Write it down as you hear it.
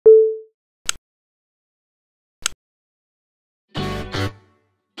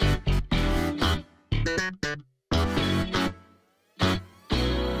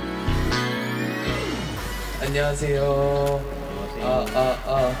안녕하세요.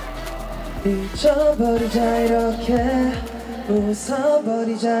 잊어버리자 이렇게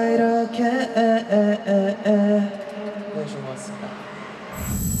웃어버리자 이렇게 네, 좋은 것 같습니다.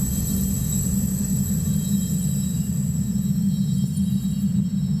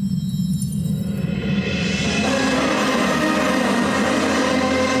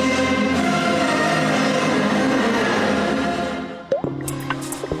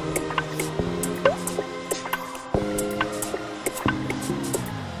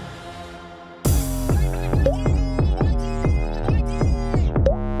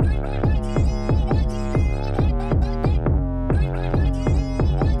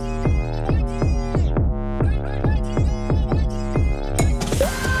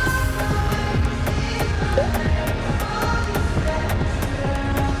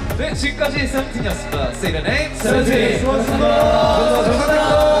 네, 지금까지 세븐틴이었습니다. Say the name, 세븐틴. 수고하셨습니다.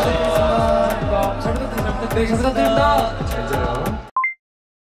 잘 부탁드립니다. 네, 잘 부탁드립니다. 잘 자요.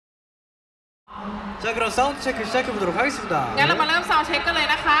 자, 그럼 사운드 체크 시작해 보도록 하겠습니다. งั้นเรามาเริ่มซาวด์เช็คกันเลย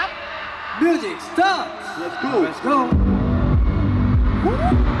นะครับ 뮤직 스타트. Let's go. Let's go.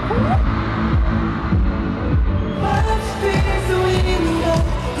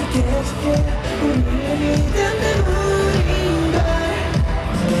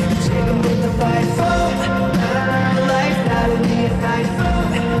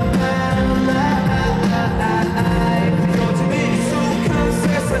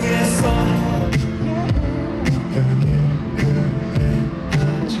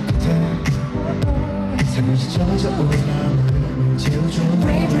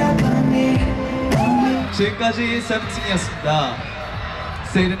 지금까지 세븐틴이었습니다.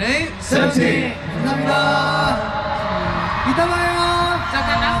 Say the name, 세븐틴. 감사합니다. 이따 봐요. เจอ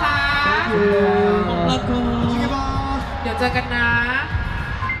กันนะคะ 나중에 봐. เดี๋ยวเจอกันนะ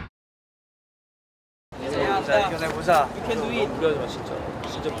자, 이겨내보자. 무리하지 마, 진짜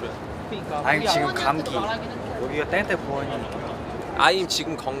무리하지 마. 아임 지금 감기. 여기가 땡땡 보원이니까. I'm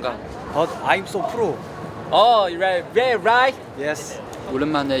지금 건강. But I'm so pro. Oh, right. Yes.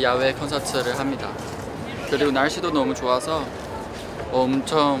 오랜만에 야외 콘서트를 합니다. 그리고 날씨도 너무 좋아서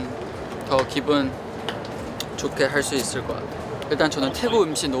엄청 더 기분 좋게 할 수 있을 것 같아요. 일단 저는 태국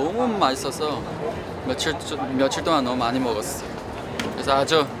음식 너무 맛있어서 며칠 동안 너무 많이 먹었어요. 그래서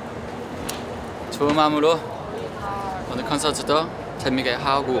아주 좋은 마음으로 오늘 콘서트도 재미있게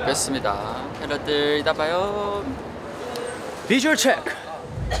하고 오겠습니다. 여러분들 이따 봐요. 비주얼 체크.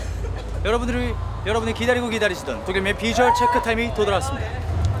 여러분이 기다리시던 독일의 비주얼 체크 타임이 도달했습니다.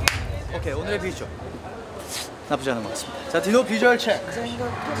 오케이, 오늘의 비주얼 나쁘지 않은 것 같습니다. 자, 디노 비주얼 체크.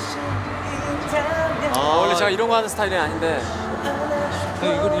 원래 제가 이런 거 하는 스타일이 아닌데.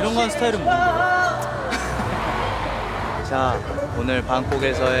 이런 거 하는 스타일은 뭔가? 자, 오늘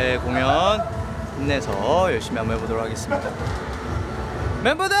방콕에서의 공연 힘내서 열심히 한번 해보도록 하겠습니다.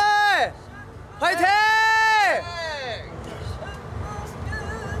 멤버들 화이팅!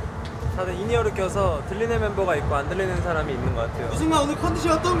 다들 인이어를 껴서 들리는 멤버가 있고 안 들리는 사람이 있는 것 같아요. 우승아, 오늘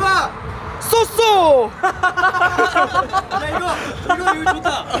컨디션 어떤가? 쏘쏘! 야, 이거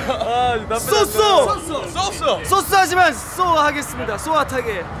좋다. 쏘쏘! 소스하지만 쏘 하겠습니다.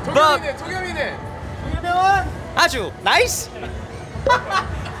 쏘아타게. 도겸이네. 도겸형은 아주 나이스.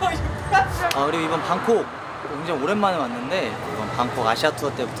 그리고 이번 방콕 굉장히 오랜만에 왔는데 이번 방콕 아시아 투어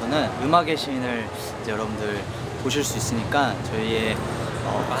때부터는 음악의 신을 이제 여러분들 보실 수 있으니까 저희의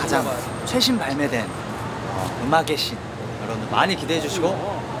가장 최신 발매된 음악의 신 여러분들 많이 기대해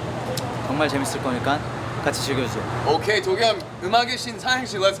주시고 정말 재밌을 거니까 같이 즐겨주세요. 오케이, 도겸 음악의 신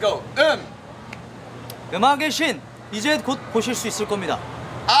사행시 렛츠고. 음악의 신 이제 곧 보실 수 있을 겁니다.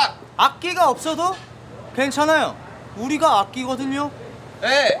 악기가 없어도 괜찮아요. 우리가 악기거든요.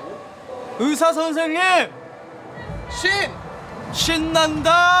 네. 의사 선생님 신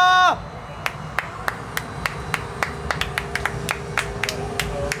신난다.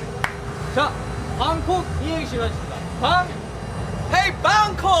 자, 방콕 이행시 하겠습니다. 헤이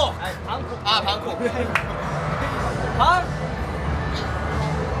방콕. 방콕. 방콕.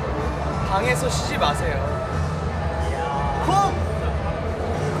 방에서 쉬지 마세요. 콕.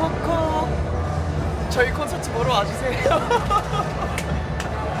 저희 콘서트 보러 와주세요.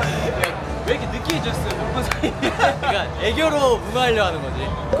 왜 이렇게 늦게 해줬어요? 몇 분 사이에. 그러니까 애교로 무마하려 하는 거지.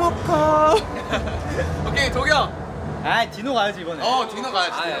 콕콕. 오케이, 도겸. 디노 가야지 이번에. 디노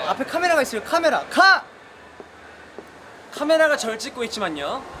가야지. 앞에 카메라가 있어요. 카메라. 카메라가 절 찍고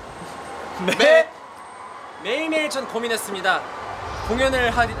있지만요. 네. 매일매일 전 고민했습니다. 공연을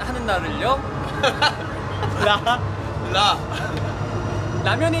하는 날을요. 라.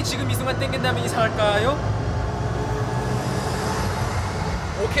 라면이 지금 이 순간 땡긴다면 이상할까요?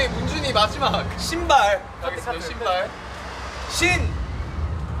 오케이 문준이 마지막 신발 가겠습니다. 신발 신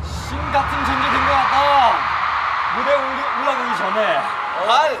같은 존재 된 것 같다. 무대 올라가기 전에.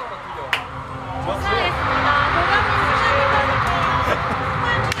 발.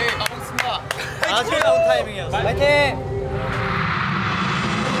 오케이 가보겠습니다. 아주 좋은 타이밍이었어. 파이팅.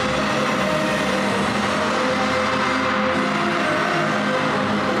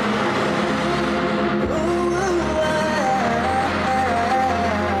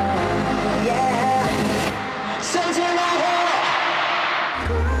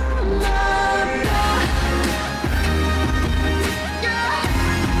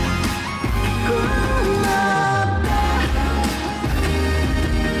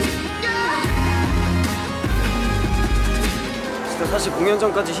 사실 공연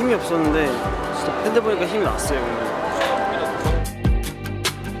전까지 힘이 없었는데 진짜 팬들 보니까 힘이 났어요. 오늘.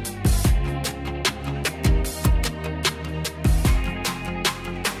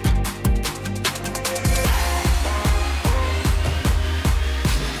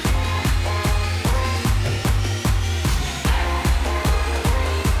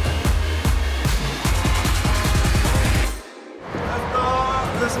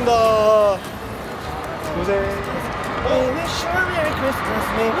 고생했습니다. 고생. Wish you a Merry Christmas,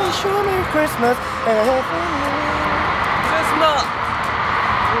 wish you a Merry Christmas. 고생했습니다.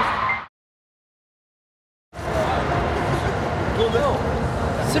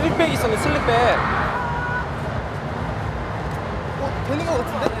 슬릭백 있었네, 슬릭백. 되는 것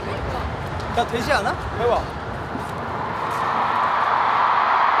같은데? 나 되지 않아? 해봐.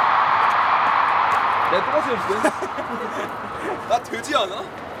 내가 똑같이 해줄게. 나 되지 않아?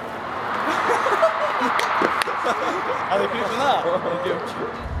 아, 네, 그랬구나.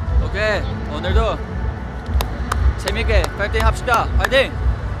 오케이, 오늘도 재밌게 파이팅 합시다. 파이팅!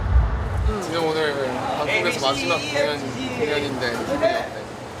 지금 오늘 방콕에서 마지막 공연인데 기분이 어때?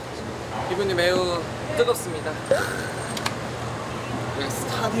 기분이 매우 뜨겁습니다. 여기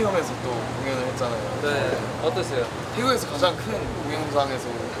스타디움에서 또 공연을 했잖아요. 네, 어떠세요? 태국에서 가장 큰 공연장에서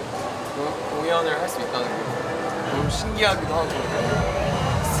공연을 할 수 있다는 게 너무 신기하기도 하고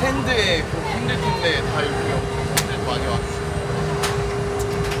샌드에 그 힘들 텐데 다 이렇게 팬들 많이 와주시고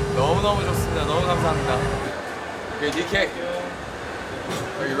너무너무 좋습니다. 너무 감사합니다. Okay, DK,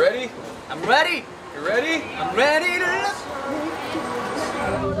 are you ready? I'm ready. You ready? I'm ready to love.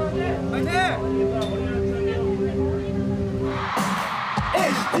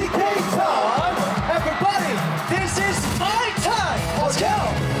 It's DK time. Everybody, this is my time. Let's go.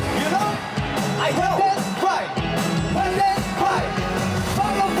 You know, I know that's right. But that's right.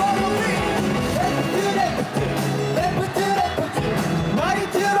 Follow me. Left to left, left to left, right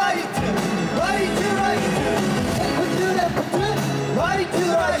to right, right to right, left to left, right to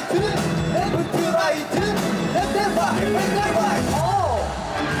right, left to right, left and right, left and right. Oh.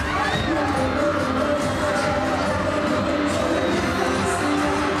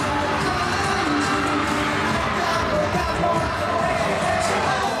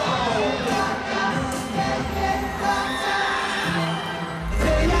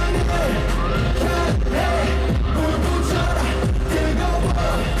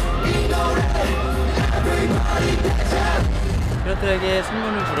 그들에게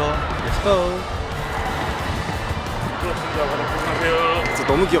선물을 주러 Let's go. 진짜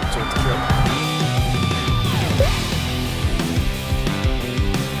너무 귀엽죠, 어떡해요?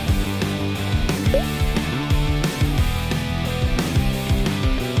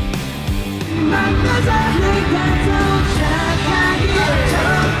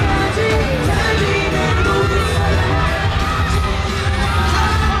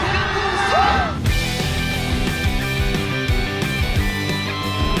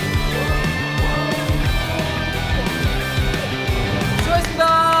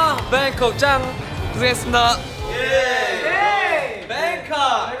 수고했습니다. 뱅콕 짱 고생했습니다.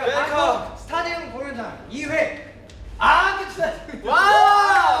 뱅커 스타디움 공연장 2회 끝이다.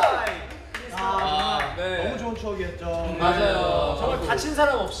 와! 네. 너무 좋은 추억이었죠. 맞아요. 정말 다친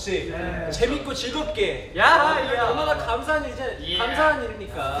사람 없이 재밌고 즐겁게. 야, 얼마나 감사한 일이지? 감사한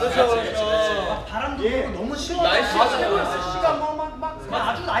일이니까. 그렇죠. 바람도 불고 너무 시원하고 날씨가 시간 막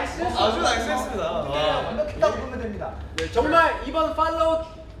아주 나이스했어요. 아주 나이스했습니다. 완벽했다고 보면 됩니다. 정말 이번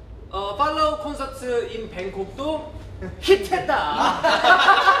팔로우 콘서트인 뱅콕도 히트했다.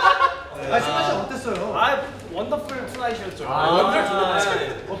 아, 승관 씨 어땠어요? 아, 원더풀 투나잇이었죠.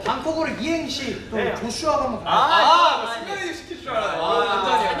 방콕으로 이행시 또 네. 조슈아가 한번 승관이 시킬 줄 알았네.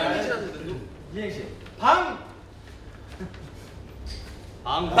 완전히. 이행시.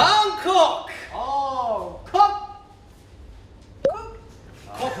 방콕. 컷.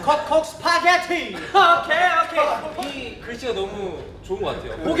 콕콕 스파게티. 오케이. 이 글씨가 너무 좋은 것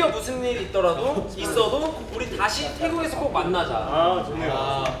같아요. 혹여 무슨 일 있어도 우리 다시 태국에서 꼭 만나자. 아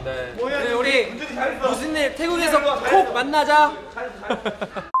좋네요. 네. 그래, 우리 무슨 일 태국에서 꼭 만나자.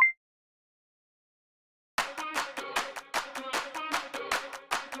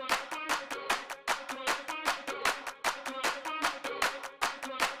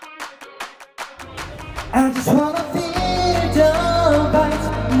 I just wanna feel the vibes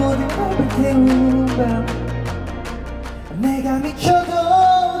모든 걸 태우며 내가 미쳐도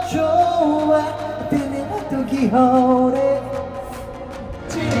좋아 feeling like 또 기호래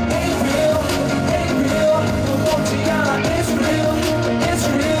It's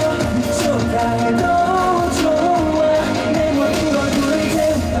real 미쳐가도 좋아 내 모든 얼굴을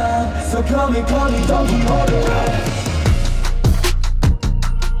태우며 So call me don't be worried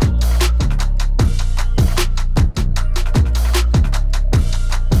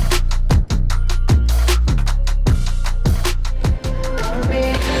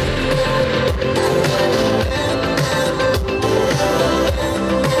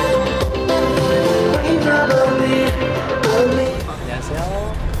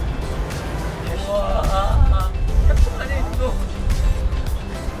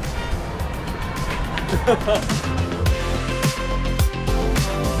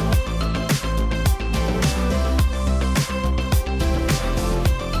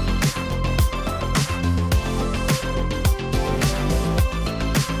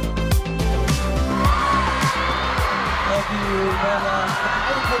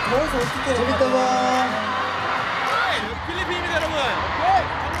재밌다 봐. 필리핀입니다 여러분.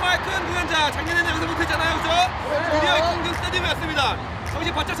 정말 큰 공연장 작년에는 여기서 못했잖아요, 그죠? 드디어 공중 스타디움에 왔습니다.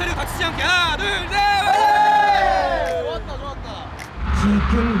 정신 바짝 차리고 다치지 않게 하나, 둘, 셋! 좋았다.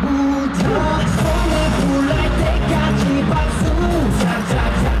 지금부터 손을 불날 때까지 박수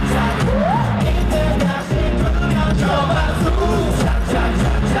차차차차 이때 다시 불러줘 박수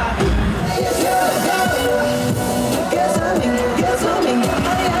차차차차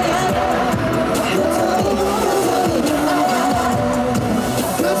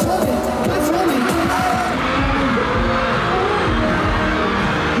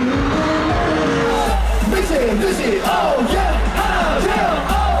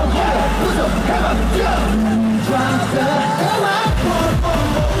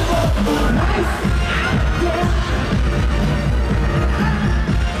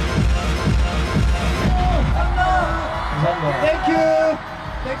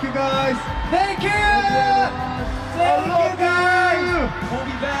Thank you guys. Thank you. Thank you guys. We'll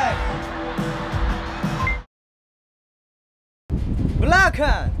be back.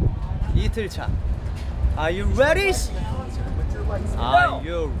 블락한 이틀차. Are you ready? Are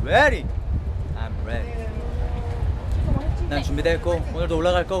you ready? I'm ready. 난 준비됐고 오늘도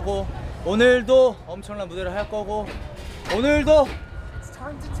올라갈 거고 오늘도 엄청난 무대를 할 거고 오늘도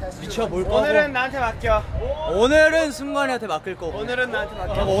미쳐볼 거고 오늘은 나한테 맡겨. 오늘은 승관이한테 맡길 거고 오늘은 나한테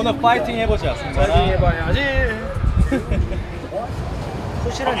맡겨. 오늘 파이팅 해보자. 파이팅 해봐야지.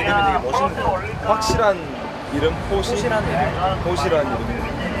 호시란 이름이 되게 멋있는 거. 확실한 이름? 호시란 이름. 호시란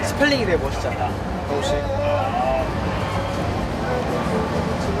이름. 스펠링이 되게 멋있잖아. 호시.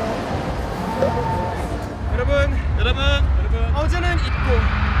 여러분. 어제는 잊고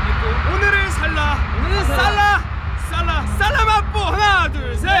오늘은 살라. 살라 맛보 하나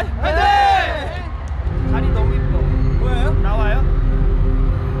둘 셋. 화이팅! 다리 너무 이뻐. 뭐예요? 나와요?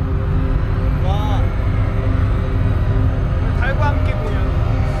 와. 달과 함께 공연.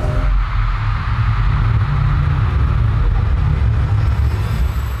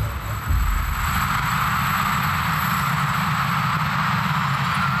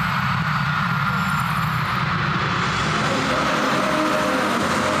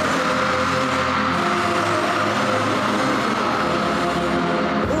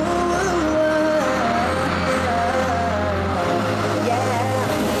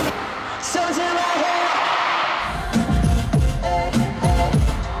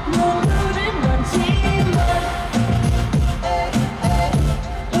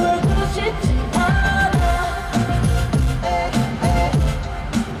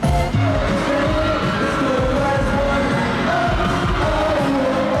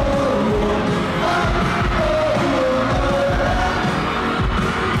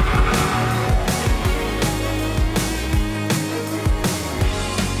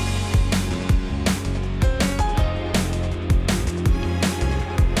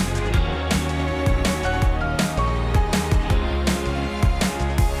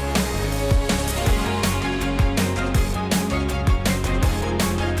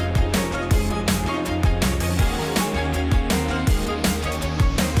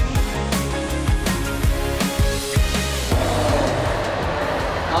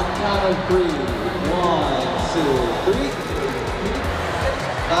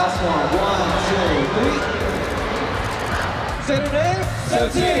 Last one. 1, 2, 3. Saturday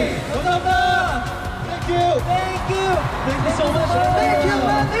 17. 감사합니다. Thank you. Thank you. Thank you so much. Thank you,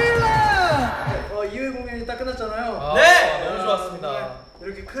 Manila. 2회 공연이 딱 끝났잖아요. 네! 너무 좋았습니다.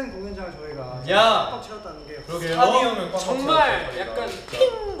 이렇게 큰 공연장을 저희가 야! 꽉 채웠다는 게 스타디움을 꽉 정말 약간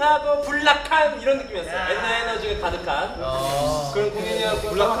핑하고 불락한 이런 느낌이었어요. 에너지가 가득한 그런 공연이었고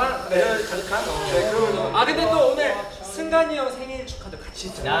불락한 에너지 가득한. 네, 그런. 아 근데 또 오늘 승관이 형 생일 축하도 같이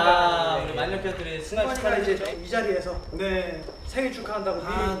했잖아요. 야, 우리 만년견들이 승관 축하를 이제 해주죠. 이 자리에서 네 생일 축하한다고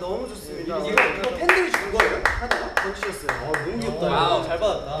미리 너무 좋습니다. 이거 팬들이 준 거예요? 하다가 던지셨어요. 너무 귀엽다. 와우, 잘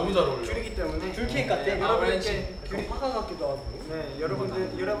받았다. 너무 잘 어울려. 귤이기 때문에 귤 케이크 같아. 여러분께 귤이 화가 같기도 하고. 네,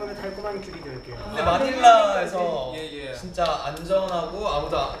 여러분의 달콤한 귤이 될게요. 근데 마닐라에서 예. 진짜 안전하고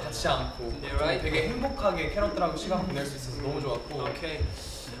아무도 다치지 않고 되게 행복하게 캐럿들하고 시간 보낼 수 있어서 너무 좋았고. 오케이.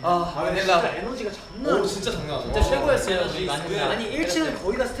 마닐라 에너지가 장난 아니야. 진짜 장난 아니야. 진짜 최고였어요. 우리 마닐라. 아니 1층은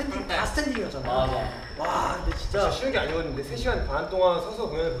거의 다 스탠딩, 다 스탠딩이었잖아. 맞아. 와, 근데 진짜 쉬운 게 아니었는데 3시간 반 동안 서서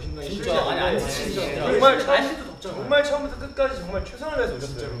공연을 보신다는 게 진짜 많이 안 진짜. 정말 날씨도 덥잖아. 정말 처음부터 끝까지 정말 최선을 다해서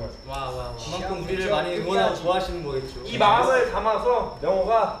오셨어요. 와. 그만큼 우리를 많이 응원하고 좋아하시는 거겠죠. 이 마음을 담아서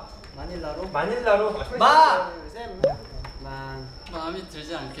명호가 마닐라로 마닐라로 마음이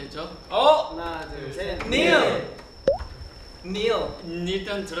들지 않겠죠? 하나, 둘, 셋.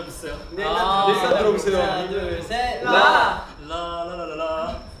 일단 들어보세요. 일단 들어보세요. 하나, 둘, 셋.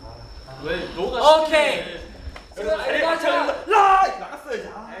 라라라라라. 왜 너가 오케이. 나갔어야지.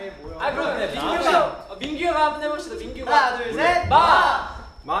 아 그럼 민규가 한번 해봅시다. 민규가. 하나, 둘, 셋.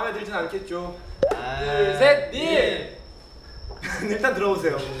 마음에 들진 않겠죠. 둘, 셋, 닐. 일단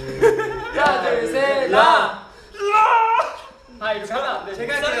들어보세요. 하나, 둘, 셋, 라. 아, 이거 하나.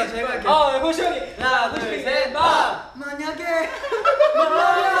 제가 할게요. 호시 형이. 하나, 둘, 셋, 마. 만약에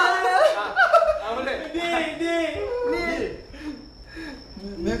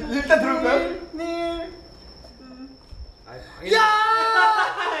일단 들어볼까요? 자,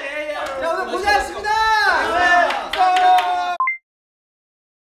 오늘 고생하셨습니다.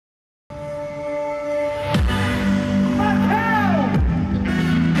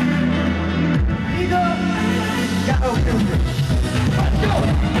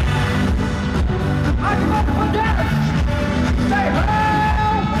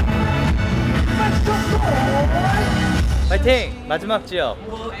 파이팅! 마지막 지역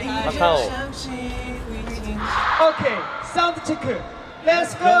마카오. 오케이, 사운드 체크.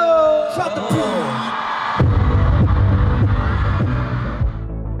 Let's go. Shut the pool.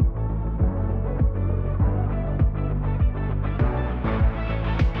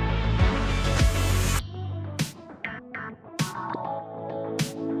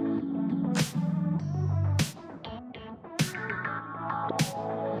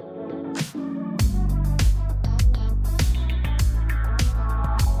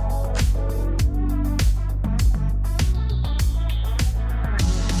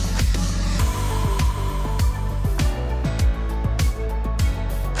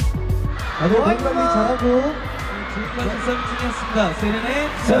 오늘 공감이 잘하고 즐거운 썸팅이었습니다. 세련의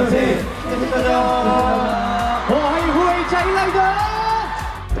썸팅. 감사합니다. 하이 후웨이 차일라이더.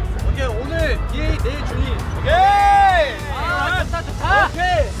 오케이, 오늘 내일 준이. 좋다.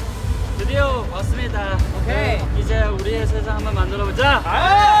 오케이. 드디어 왔습니다. 오케이. 이제 우리의 세상 한번 만들어보자.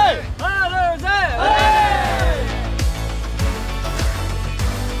 하나, 둘, 셋.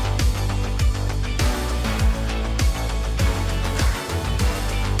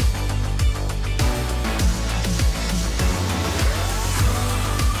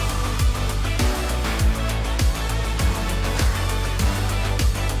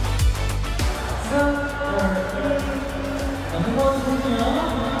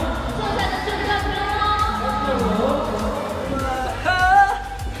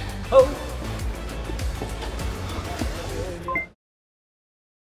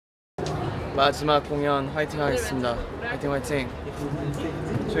 마지막 공연 화이팅 하겠습니다. 화이팅 화이팅.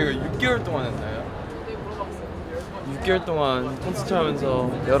 저희가 6개월 동안 했나요? 6개월 동안 콘서트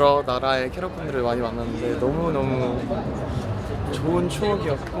하면서 여러 나라의 캐럿분들을 많이 만났는데 너무너무 좋은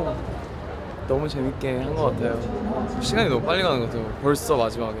추억이었고 너무 재밌게 한 것 같아요. 시간이 너무 빨리 가는 것 같아요. 벌써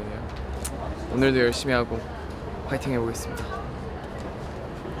마지막이네요. 오늘도 열심히 하고 화이팅 해보겠습니다.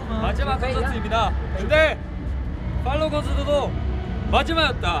 마지막 콘서트입니다. 근데 팔로우 콘서트도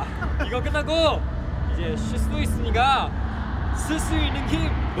마지막이었다. 이거 끝나고 이제 쉴 수도 있으니까 쓸 수 있는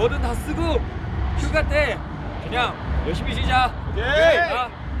힘 뭐든 다 쓰고 휴가 때 그냥 열심히 쉬자. 오케이. 자,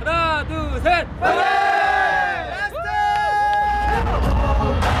 하나, 둘, 셋.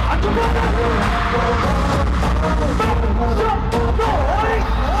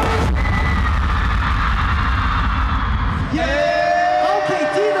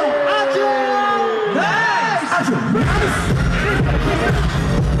 오케이,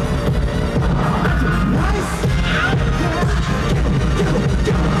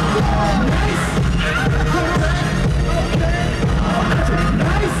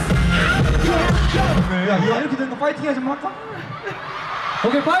 야, 이렇게 되는 거 파이팅 해야지 좀 할까?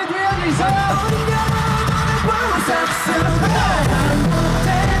 오케이, 파이팅 해야지 있어요.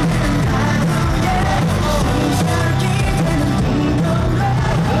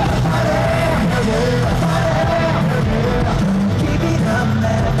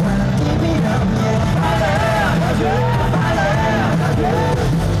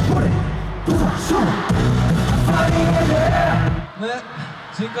 네,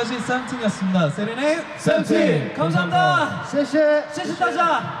 지금까지 쌈팅이었습니다. 세레네 쌈팅 감사합니다. 셋이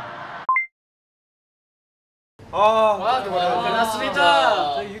따자.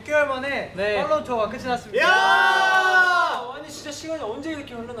 끝났습니다. 저희 6개월 만에 팔로우 투어가 끝이 났습니다. 아니 진짜 시간이 언제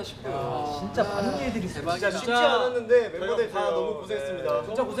이렇게 흘러나 싶어요. 진짜 많은 일들이 있어요. 진짜 쉽지 않았는데 멤버들 다 너무 고생했습니다.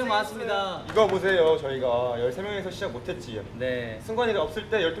 진짜 고생 많았습니다. 이거 보세요. 저희가 13명에서 시작 못했지. 네. 승관이가 없을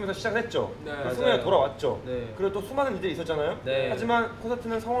때 12명에서 시작했죠. 네. 그리고 승관이가 돌아왔죠. 네. 그리고 또 수많은 일들이 있었잖아요. 네. 하지만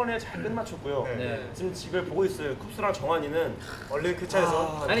콘서트는 성원에 잘 끝마쳤고요. 네. 지금 집을 보고 있어요. 쿱스랑 정환이는 얼른 그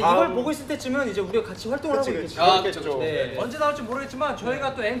차에서 아니 이걸 보고 있을 때쯤은 이제 우리가 같이 활동을 하고 있겠죠. 그렇겠죠. 네. 언제 나올지 모르겠지만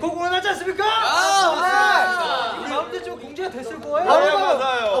저희가 또 앵커 공연하지 않습니까? 이거 나올 때쯤 공지가 됐을 거예요.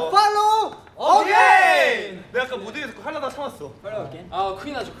 맞아요. 팔로우 오케이. 내가 아까 무대에서 그거 하려다 참았어. 아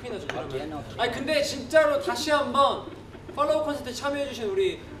큰일 나죠 그러면. 아니 근데 진짜로 다시 한번 팔로우 콘서트 참여해주신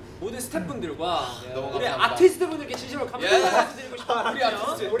우리 모든 스태프분들과 우리 아티스트분들께 진심으로 감사의 말씀드리고 싶어요.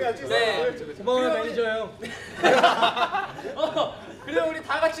 우리 아티스트. 네. 고마워요 매니저 형. 그리고 우리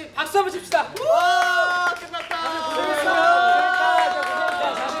다 같이 박수 한번 칩시다. 와 끝났다.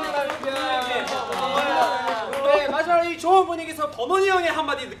 네, 마지막으로 이 좋은 분위기에서 버논이 형의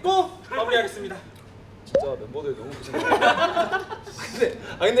한마디 듣고 마무리하겠습니다. 진짜 멤버들 너무 고생했어요.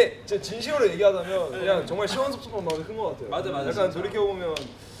 근데 진짜 진심으로 얘기하자면 그냥 정말 시원섭섭한 마음이 큰 것 같아요. 맞아. 약간 돌이켜 보면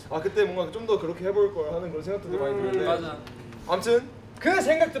그때 뭔가 좀 더 그렇게 해볼 걸 하는 그런 생각들도 많이 드는데. 맞아. 아무튼 그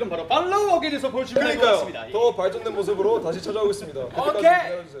생각들은 바로 팔로우 어게인에서 볼 수 있는 것 같습니다. 그러니까요. 더 발전된 모습으로 다시 찾아오겠습니다. 그때까지 오케이.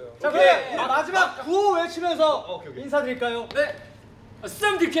 기다려주세요. 자 그럼 마지막 구호 외치면서 인사드릴까요? 네.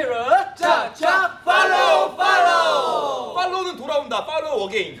 쌈디캐럿 짜짜